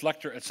point the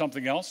reflector at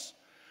something else,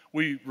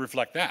 we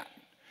reflect that.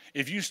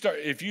 If you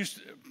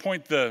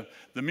point the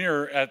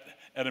mirror at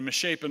a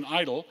misshapen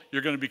idol,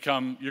 you're going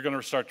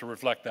to start to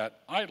reflect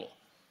that idol.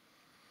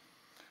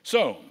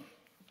 So,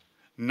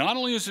 not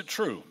only is it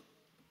true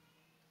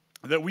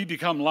that we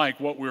become like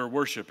what we're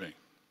worshiping,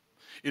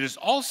 it is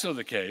also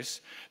the case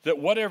that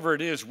whatever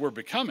it is we're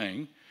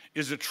becoming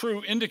is a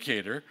true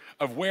indicator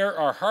of where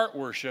our heart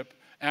worship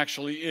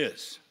actually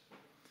is.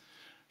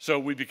 So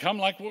we become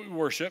like what we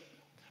worship,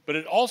 but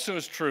it also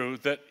is true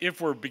that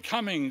if we're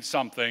becoming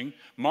something,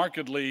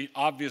 markedly,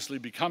 obviously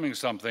becoming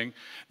something,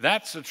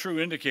 that's a true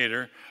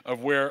indicator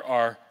of where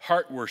our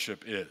heart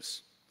worship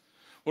is.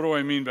 What do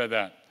I mean by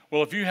that?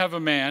 Well, if you have a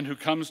man who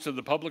comes to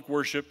the public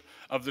worship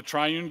of the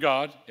triune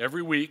God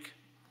every week,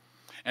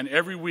 and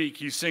every week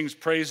he sings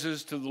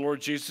praises to the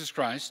Lord Jesus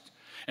Christ,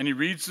 and he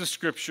reads the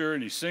scripture,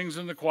 and he sings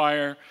in the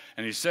choir,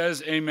 and he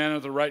says amen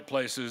at the right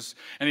places,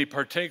 and he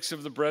partakes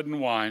of the bread and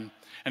wine,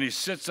 and he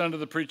sits under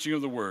the preaching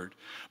of the word.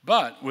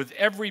 But with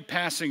every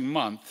passing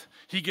month,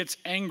 he gets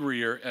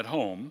angrier at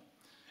home,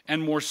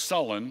 and more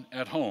sullen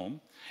at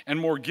home, and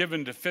more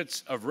given to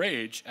fits of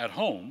rage at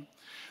home,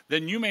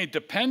 then you may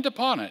depend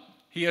upon it,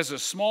 he has a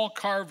small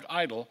carved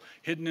idol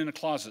hidden in a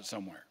closet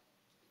somewhere.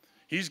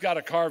 He's got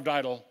a carved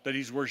idol that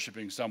he's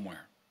worshiping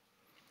somewhere.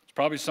 It's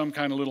probably some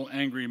kind of little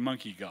angry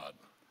monkey god.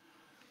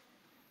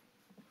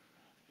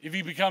 If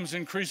he becomes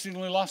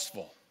increasingly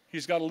lustful,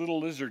 he's got a little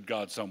lizard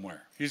god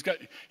somewhere. He's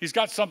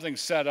got something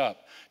set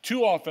up.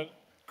 Too often,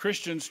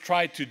 Christians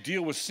try to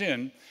deal with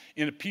sin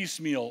in a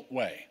piecemeal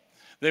way.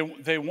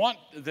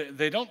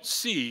 They don't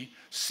see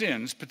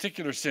sins,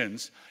 particular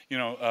sins,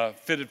 a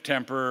fit of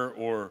temper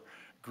or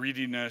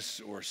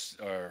greediness or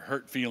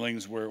hurt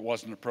feelings where it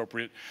wasn't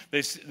appropriate.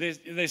 They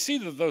see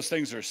that those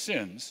things are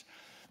sins,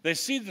 They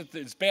see that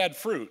it's bad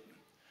fruit,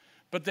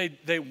 but they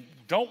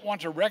don't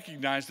want to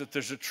recognize that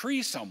there's a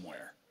tree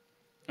somewhere.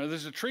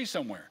 There's a tree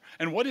somewhere.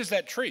 And what is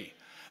that tree?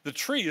 The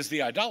tree is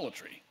the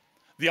idolatry,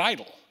 the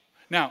idol.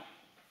 Now,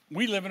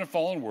 we live in a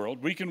fallen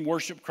world. We can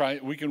worship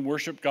Christ. We can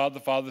worship God the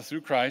Father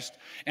through Christ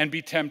and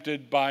be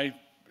tempted by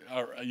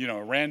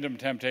a random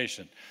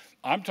temptation.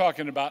 I'm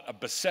talking about a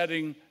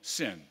besetting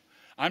sin.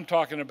 I'm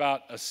talking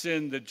about a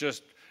sin that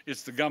just,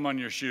 it's the gum on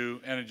your shoe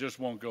and it just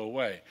won't go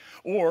away.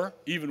 Or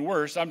even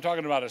worse, I'm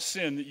talking about a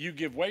sin that you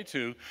give way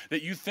to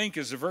that you think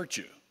is a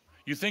virtue.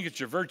 You think it's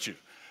your virtue.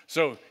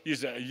 So you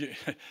say,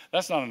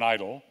 that's not an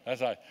idol.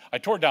 I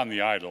tore down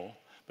the idol,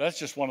 but that's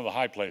just one of the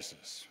high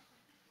places.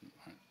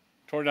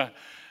 Tore down,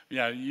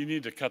 yeah, you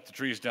need to cut the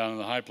trees down in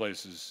the high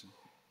places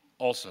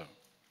also.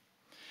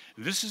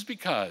 This is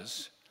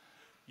because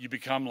you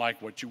become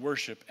like what you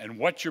worship, and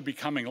what you're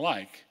becoming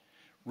like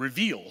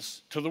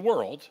reveals to the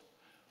world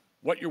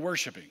what you're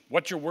worshiping,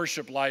 what your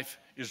worship life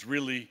is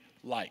really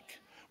like.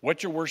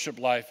 What your worship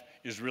life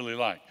is really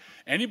like.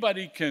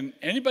 Anybody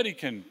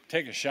can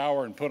take a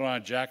shower and put on a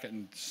jacket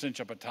and cinch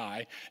up a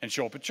tie and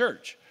show up at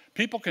church.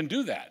 People can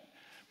do that.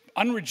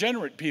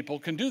 Unregenerate people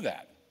can do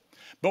that.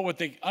 But what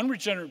the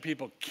unregenerate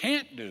people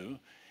can't do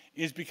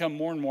is become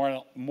more and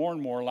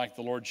more like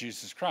the Lord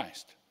Jesus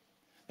Christ.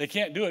 They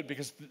can't do it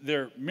because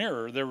their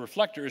mirror, their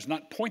reflector, is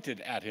not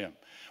pointed at him.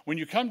 When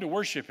you come to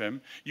worship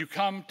him, you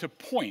come to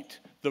point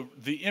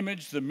the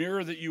image, the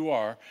mirror that you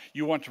are.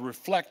 You want to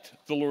reflect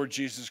the Lord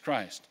Jesus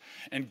Christ.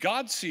 And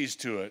God sees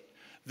to it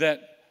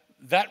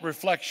that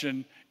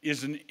reflection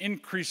is an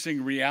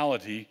increasing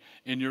reality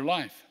in your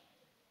life.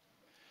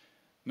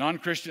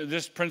 Non-Christian,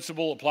 this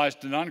principle applies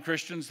to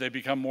non-Christians. They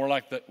become more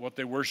like what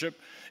they worship.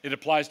 It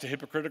applies to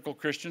hypocritical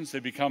Christians.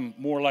 They become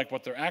more like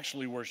what they're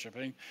actually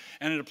worshiping.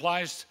 And it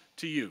applies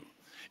to you.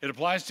 It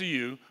applies to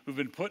you who've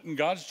been put in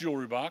God's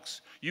jewelry box.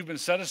 You've been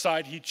set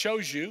aside. He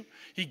chose you.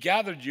 He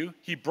gathered you.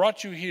 He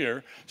brought you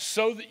here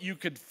so that you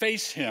could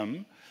face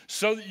him,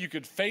 so that you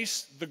could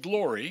face the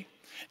glory.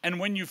 And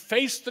when you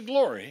face the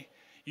glory,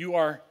 you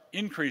are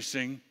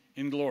increasing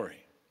in glory.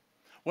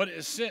 What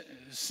is sin?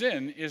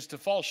 Sin is to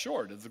fall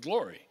short of the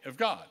glory of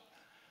God.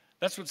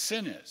 That's what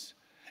sin is.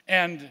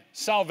 And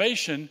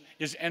salvation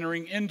is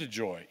entering into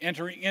joy,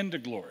 entering into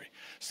glory.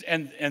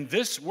 And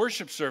this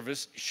worship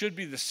service should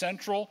be the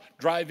central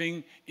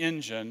driving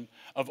engine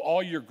of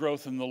all your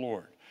growth in the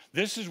Lord.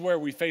 This is where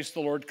we face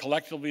the Lord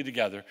collectively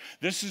together.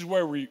 This is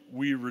where we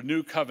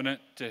renew covenant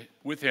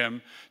with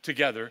him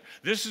together.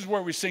 This is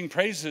where we sing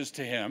praises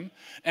to him.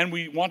 And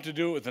we want to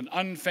do it with an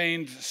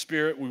unfeigned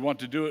spirit. We want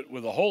to do it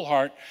with a whole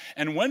heart.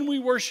 And when we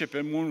worship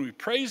him, when we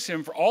praise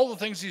him for all the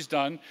things he's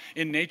done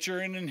in nature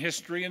and in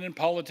history and in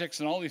politics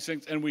and all these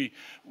things, and we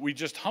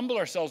just humble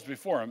ourselves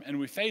before him and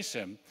we face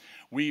him,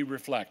 we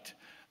reflect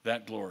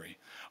that glory.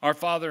 Our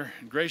Father,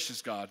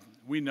 gracious God,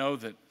 we know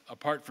that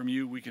apart from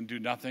you, we can do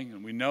nothing,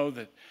 and we know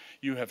that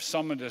you have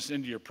summoned us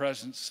into your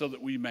presence so that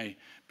we may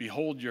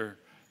behold your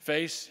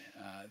face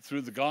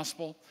through the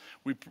gospel.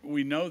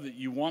 We know that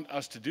you want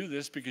us to do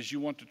this because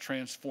you want to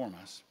transform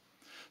us.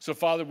 So,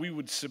 Father, we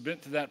would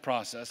submit to that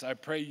process. I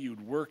pray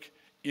you'd work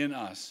in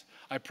us.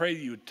 I pray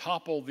you would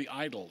topple the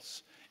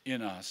idols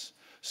in us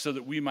so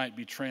that we might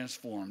be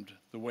transformed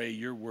the way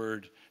your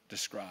word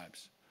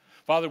describes.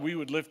 Father, we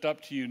would lift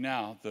up to you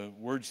now the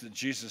words that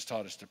Jesus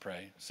taught us to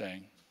pray,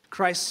 saying,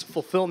 Christ's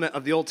fulfillment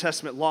of the Old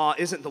Testament law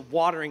isn't the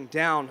watering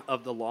down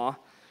of the law.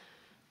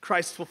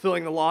 Christ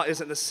fulfilling the law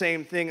isn't the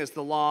same thing as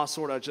the law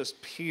sort of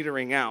just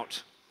petering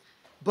out.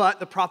 But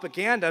the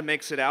propaganda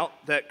makes it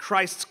out that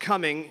Christ's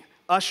coming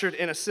ushered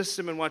in a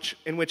system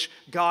in which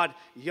God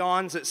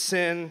yawns at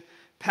sin,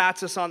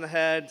 pats us on the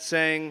head,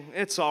 saying,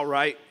 it's all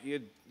right, you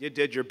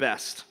did your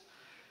best.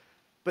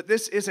 But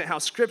this isn't how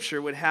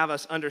Scripture would have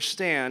us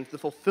understand the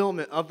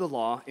fulfillment of the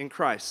law in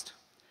Christ.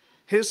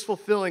 His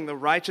fulfilling the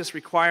righteous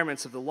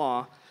requirements of the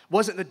law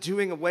wasn't the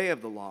doing away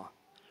of the law.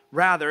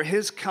 Rather,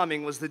 his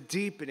coming was the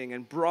deepening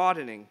and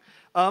broadening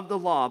of the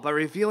law by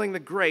revealing the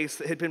grace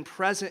that had been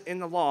present in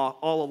the law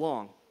all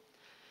along.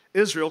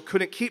 Israel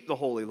couldn't keep the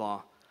holy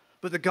law,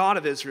 but the God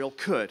of Israel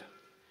could,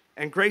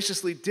 and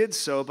graciously did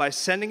so by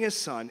sending his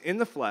Son in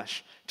the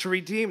flesh to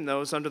redeem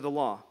those under the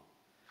law.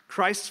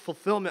 Christ's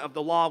fulfillment of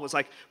the law was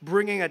like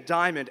bringing a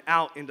diamond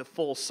out into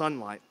full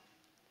sunlight.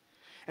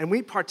 And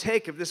we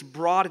partake of this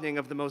broadening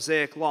of the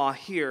Mosaic law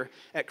here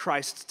at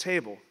Christ's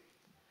table.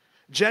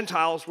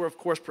 Gentiles were, of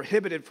course,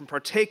 prohibited from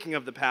partaking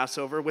of the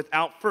Passover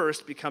without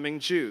first becoming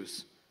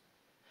Jews.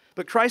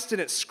 But Christ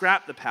didn't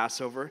scrap the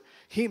Passover.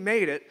 He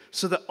made it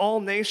so that all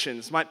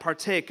nations might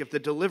partake of the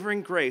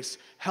delivering grace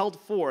held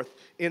forth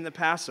in the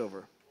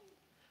Passover.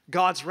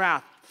 God's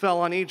wrath fell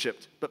on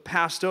Egypt, but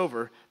passed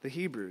over the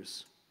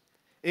Hebrews.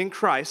 In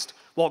Christ,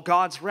 while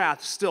God's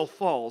wrath still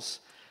falls,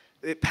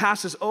 it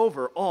passes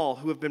over all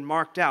who have been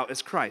marked out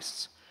as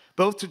Christ's.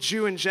 Both to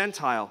Jew and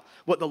Gentile,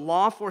 what the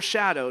law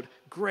foreshadowed,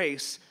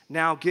 grace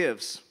now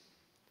gives.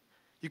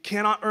 You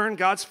cannot earn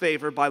God's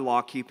favor by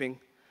law keeping,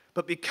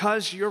 but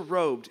because you're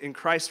robed in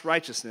Christ's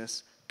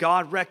righteousness,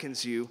 God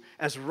reckons you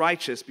as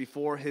righteous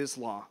before his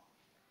law.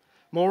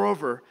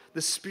 Moreover,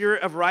 the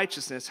Spirit of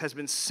righteousness has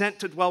been sent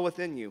to dwell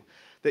within you,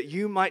 that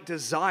you might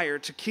desire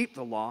to keep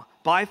the law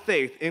by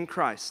faith in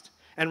Christ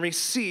and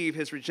receive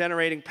his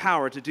regenerating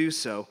power to do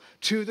so,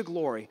 to the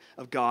glory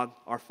of God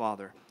our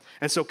Father.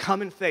 And so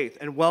come in faith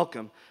and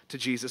welcome to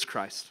Jesus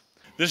Christ.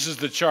 This is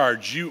the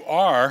charge. You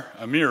are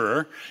a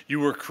mirror. You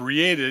were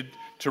created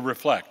to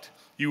reflect.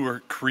 You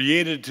were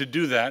created to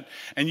do that,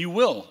 and you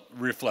will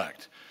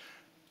reflect.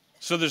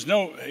 So there's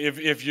no,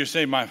 if you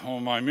say,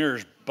 my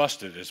mirror's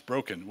busted, it's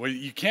broken. Well,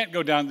 you can't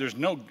go down,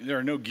 there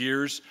are no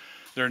gears,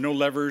 there are no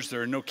levers,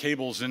 there are no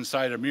cables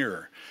inside a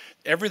mirror.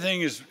 Everything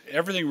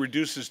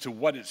reduces to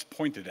what it's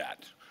pointed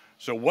at.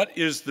 So what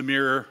is the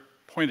mirror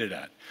pointed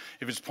at?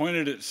 If it's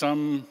pointed at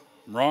some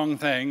wrong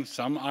thing,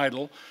 some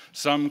idol,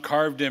 some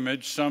carved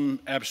image, some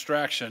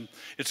abstraction,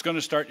 it's going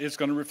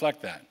to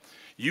reflect that.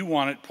 You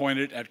want it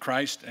pointed at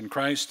Christ and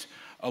Christ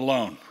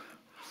alone.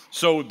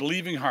 So with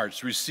believing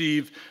hearts,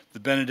 receive the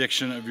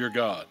benediction of your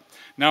God.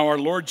 Now our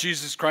Lord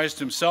Jesus Christ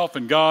himself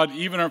and God,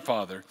 even our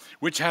Father,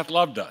 which hath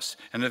loved us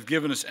and hath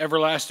given us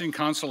everlasting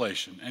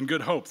consolation and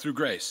good hope through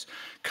grace,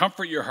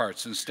 comfort your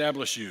hearts and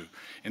establish you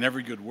in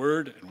every good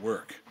word and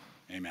work.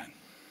 Amen.